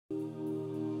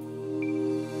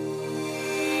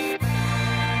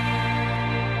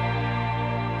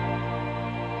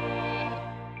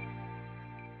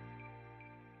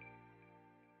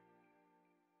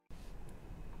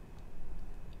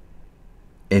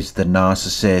Is the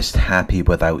narcissist happy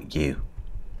without you?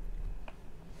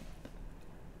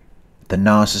 The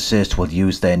narcissist will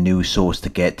use their news source to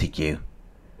get to you,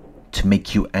 to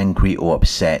make you angry or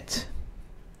upset.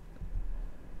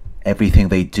 Everything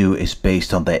they do is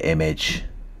based on their image.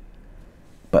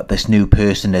 But this new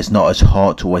person is not as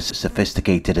hot or as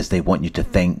sophisticated as they want you to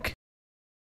think.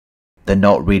 They're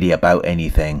not really about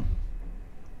anything.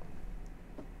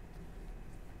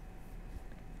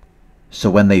 So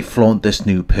when they flaunt this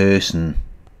new person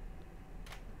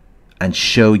and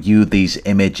show you these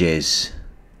images,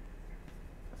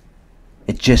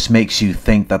 it just makes you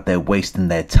think that they're wasting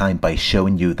their time by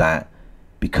showing you that,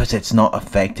 because it's not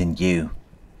affecting you.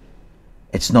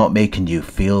 It's not making you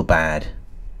feel bad.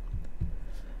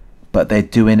 But they're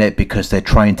doing it because they're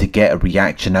trying to get a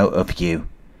reaction out of you.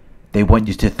 They want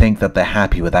you to think that they're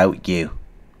happy without you.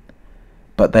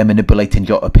 But they're manipulating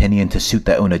your opinion to suit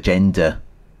their own agenda.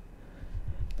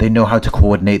 They know how to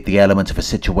coordinate the elements of a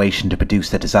situation to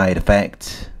produce the desired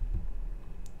effect.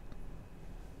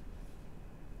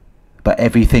 But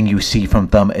everything you see from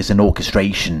them is an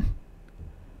orchestration.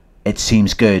 It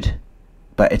seems good,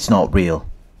 but it's not real.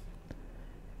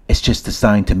 It's just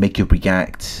designed to make you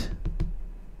react.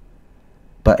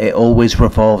 But it always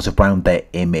revolves around their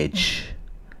image.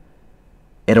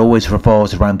 It always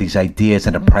revolves around these ideas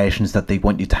and impressions that they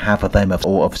want you to have of them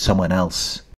or of someone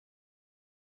else.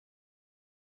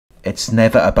 It's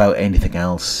never about anything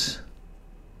else,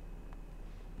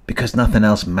 because nothing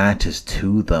else matters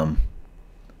to them.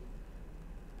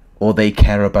 All they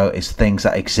care about is things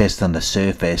that exist on the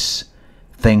surface,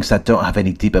 things that don't have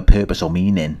any deeper purpose or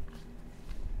meaning.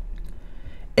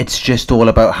 It's just all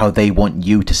about how they want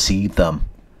you to see them.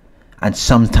 And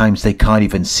sometimes they can't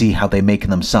even see how they're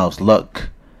making themselves look.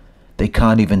 They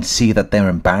can't even see that they're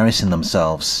embarrassing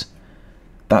themselves,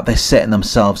 that they're setting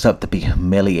themselves up to be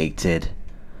humiliated.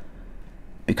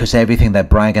 Because everything they're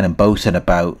bragging and boasting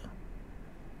about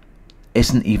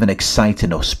isn't even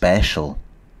exciting or special.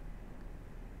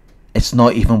 It's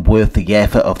not even worth the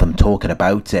effort of them talking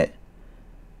about it.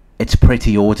 It's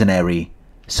pretty ordinary,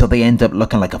 so they end up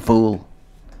looking like a fool.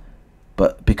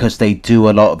 But because they do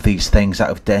a lot of these things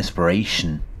out of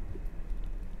desperation,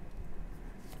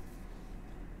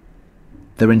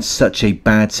 they're in such a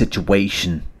bad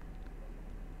situation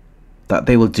that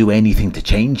they will do anything to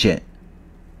change it.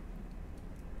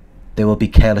 They will be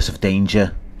careless of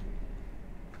danger.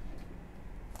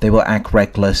 They will act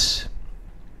reckless.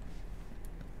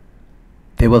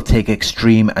 They will take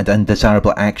extreme and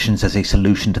undesirable actions as a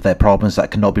solution to their problems that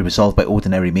cannot be resolved by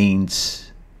ordinary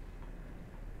means,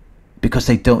 because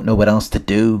they don't know what else to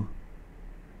do.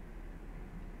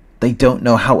 They don't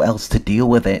know how else to deal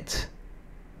with it.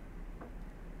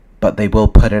 But they will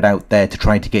put it out there to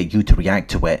try to get you to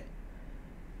react to it.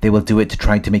 They will do it to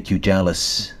try to make you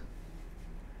jealous.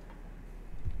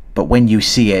 But when you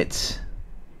see it,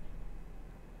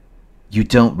 you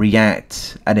don't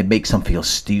react, and it makes them feel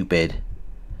stupid.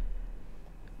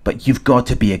 But you've got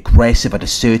to be aggressive and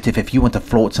assertive if you want to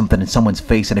flaunt something in someone's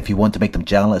face, and if you want to make them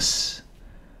jealous,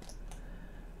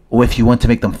 or if you want to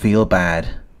make them feel bad.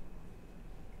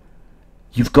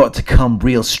 You've got to come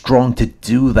real strong to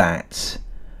do that.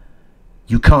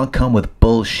 You can't come with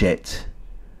bullshit.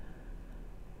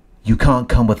 You can't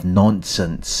come with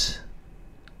nonsense.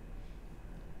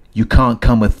 You can't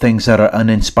come with things that are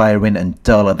uninspiring and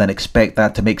dull and then expect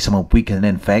that to make someone weak and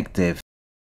ineffective.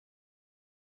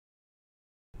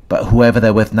 But whoever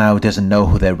they're with now doesn't know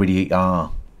who they really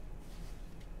are.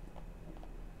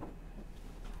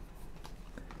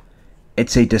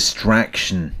 It's a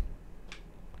distraction.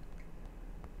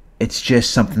 It's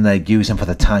just something they're using for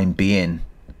the time being.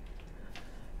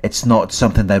 It's not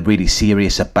something they're really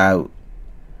serious about.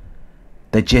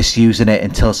 They're just using it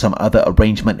until some other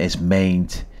arrangement is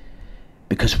made.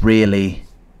 Because really,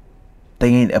 they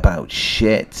ain't about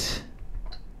shit.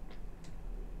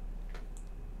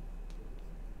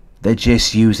 They're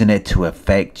just using it to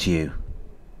affect you.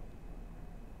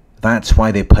 That's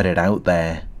why they put it out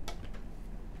there.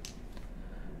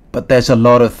 But there's a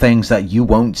lot of things that you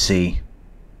won't see.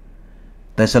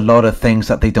 There's a lot of things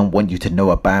that they don't want you to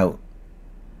know about,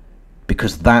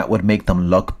 because that would make them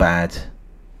look bad.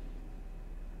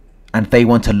 And they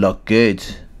want to look good,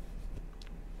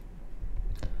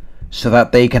 so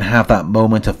that they can have that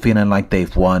moment of feeling like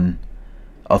they've won,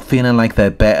 of feeling like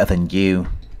they're better than you.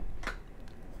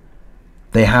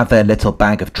 They have their little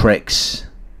bag of tricks.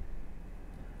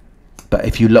 But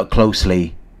if you look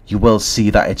closely, you will see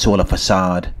that it's all a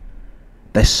facade.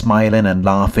 They're smiling and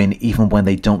laughing even when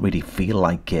they don't really feel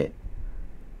like it.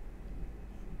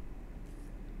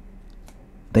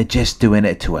 They're just doing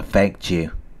it to affect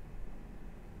you.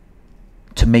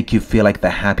 to make you feel like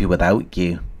they're happy without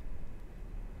you.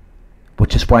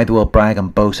 Which is why they will brag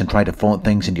and boast and try to flaunt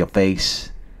things in your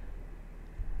face.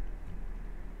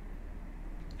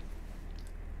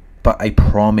 But I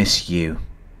promise you,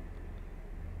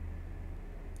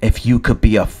 if you could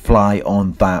be a fly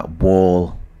on that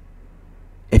wall,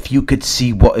 if you could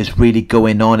see what is really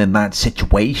going on in that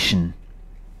situation,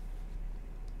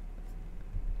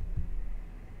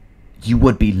 you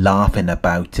would be laughing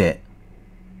about it.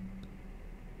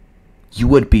 You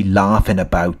would be laughing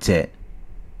about it.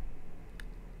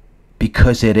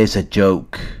 Because it is a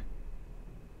joke.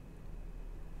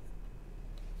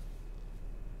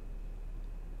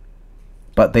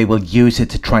 But they will use it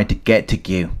to try to get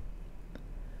to you.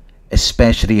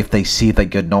 Especially if they see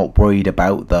that you're not worried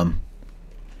about them.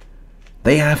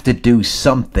 They have to do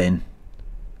something.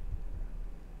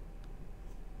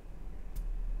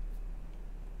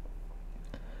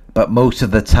 But most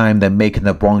of the time they're making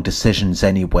the wrong decisions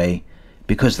anyway,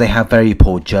 because they have very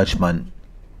poor judgment.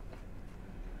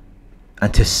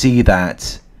 And to see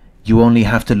that, you only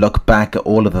have to look back at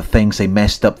all of the things they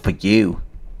messed up for you.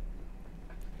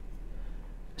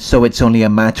 So it's only a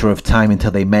matter of time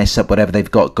until they mess up whatever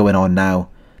they've got going on now.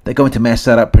 They're going to mess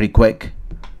that up pretty quick.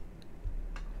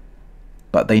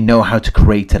 But they know how to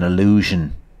create an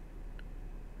illusion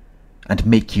and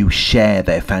make you share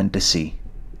their fantasy.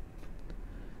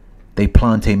 They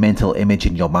plant a mental image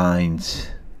in your mind,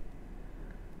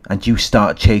 and you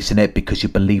start chasing it because you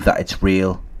believe that it's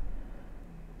real,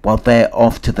 while they're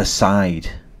off to the side,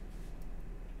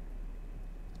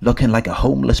 looking like a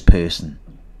homeless person.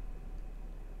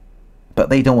 But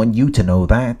they don't want you to know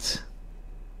that,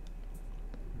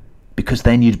 because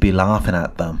then you'd be laughing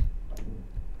at them.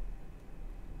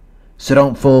 So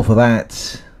don't fall for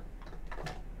that.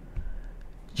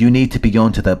 You need to be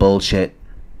onto their bullshit.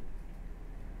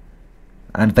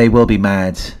 And they will be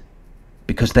mad,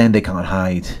 because then they can't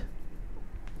hide.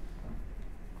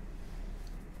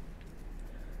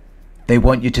 They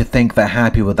want you to think they're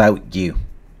happy without you,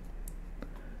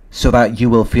 so that you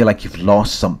will feel like you've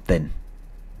lost something.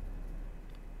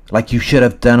 Like you should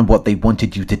have done what they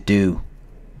wanted you to do,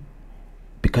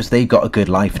 because they've got a good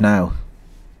life now.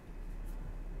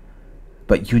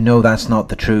 But you know that's not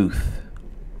the truth.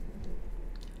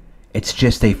 It's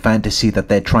just a fantasy that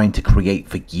they're trying to create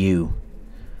for you,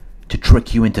 to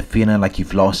trick you into feeling like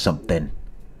you've lost something,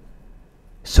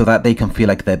 so that they can feel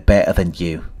like they're better than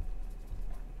you,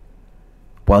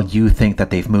 while you think that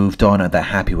they've moved on and they're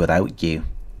happy without you.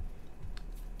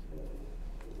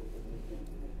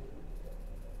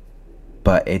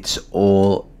 But it's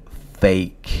all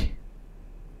fake.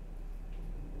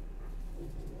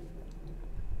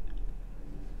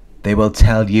 They will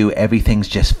tell you everything's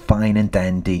just fine and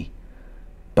dandy,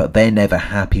 but they're never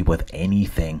happy with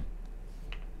anything.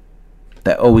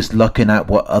 They're always looking at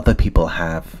what other people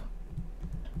have,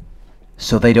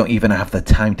 so they don't even have the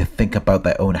time to think about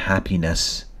their own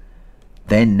happiness.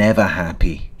 They're never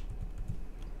happy.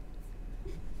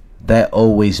 They're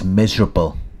always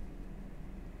miserable,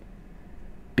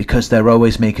 because they're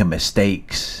always making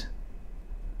mistakes.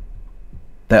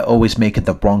 They're always making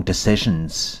the wrong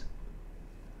decisions.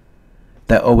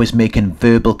 They're always making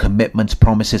verbal commitments,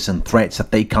 promises and threats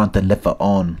that they can't deliver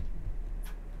on.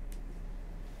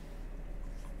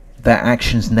 Their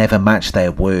actions never match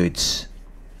their words.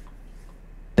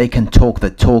 They can talk the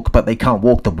talk, but they can't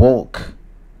walk the walk.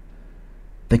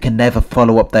 They can never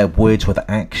follow up their words with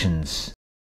actions,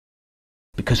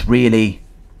 because really,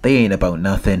 they ain't about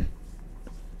nothing.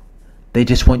 They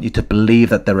just want you to believe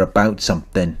that they're about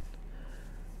something,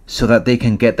 so that they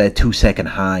can get their 2-second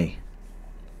high,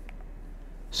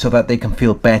 so that they can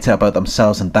feel better about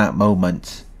themselves in that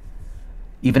moment,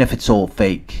 even if it's all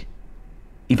fake,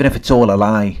 even if it's all a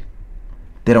lie.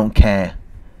 They don't care.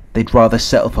 They'd rather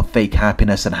settle for fake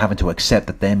happiness than having to accept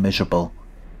that they're miserable.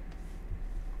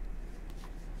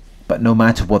 But no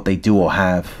matter what they do or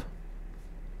have,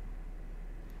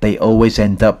 they always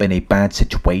end up in a bad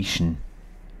situation.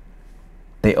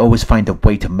 They always find a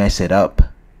way to mess it up,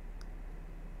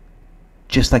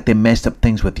 just like they messed up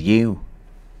things with you.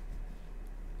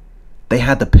 They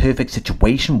had the perfect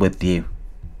situation with you,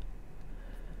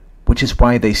 which is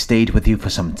why they stayed with you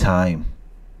for some time.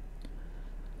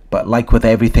 But like with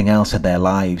everything else in their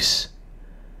lives,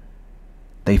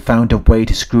 they found a way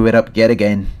to screw it up yet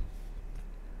again.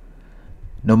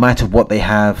 No matter what they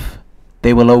have,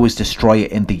 they will always destroy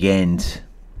it in the end.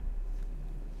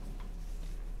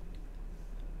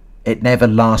 It never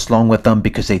lasts long with them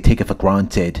because they take it for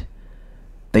granted.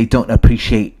 They don't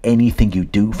appreciate anything you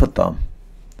do for them,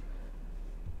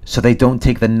 so they don't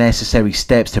take the necessary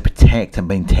steps to protect and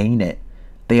maintain it.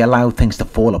 They allow things to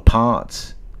fall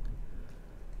apart.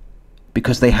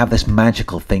 because they have this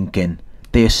magical thinking.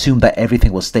 They assume that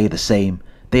everything will stay the same.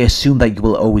 They assume that you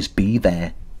will always be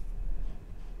there,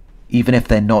 even if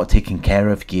they're not taking care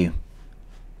of you,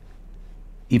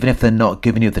 even if they're not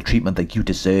giving you the treatment that you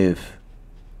deserve.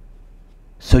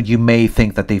 So you may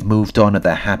think that they've moved on and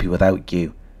they're happy without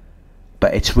you,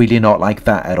 but it's really not like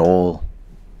that at all.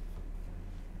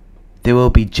 They will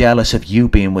be jealous of you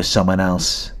being with someone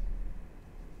else,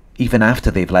 even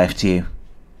after they've left you,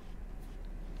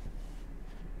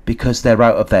 because they're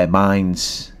out of their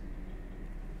minds.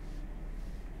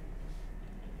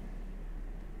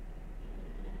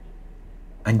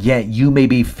 And yet you may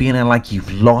be feeling like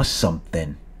you've lost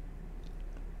something,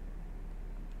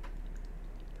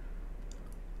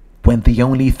 when the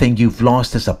only thing you've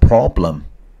lost is a problem.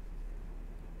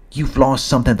 You've lost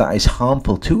something that is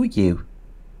harmful to you,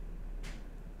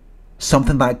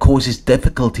 something that causes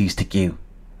difficulties to you,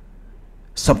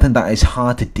 something that is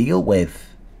hard to deal with.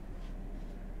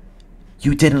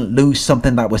 You didn't lose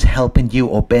something that was helping you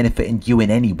or benefiting you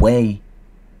in any way.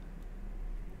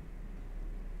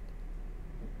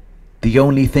 The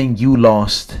only thing you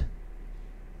lost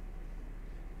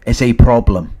is a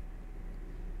problem.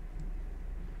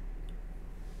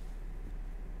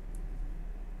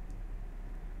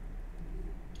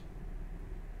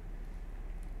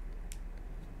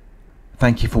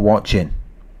 Thank you for watching.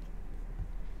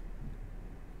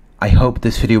 I hope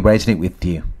this video resonated with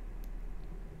you.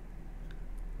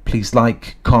 Please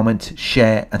like, comment,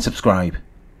 share and subscribe.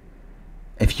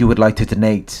 If you would like to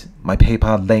donate, my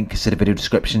PayPal link is in the video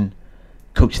description.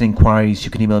 Coaching inquiries, you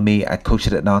can email me at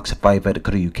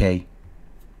coaching@narcsurvivor.co.uk.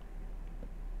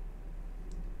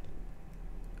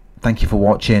 Thank you for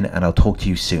watching, and I'll talk to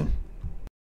you soon.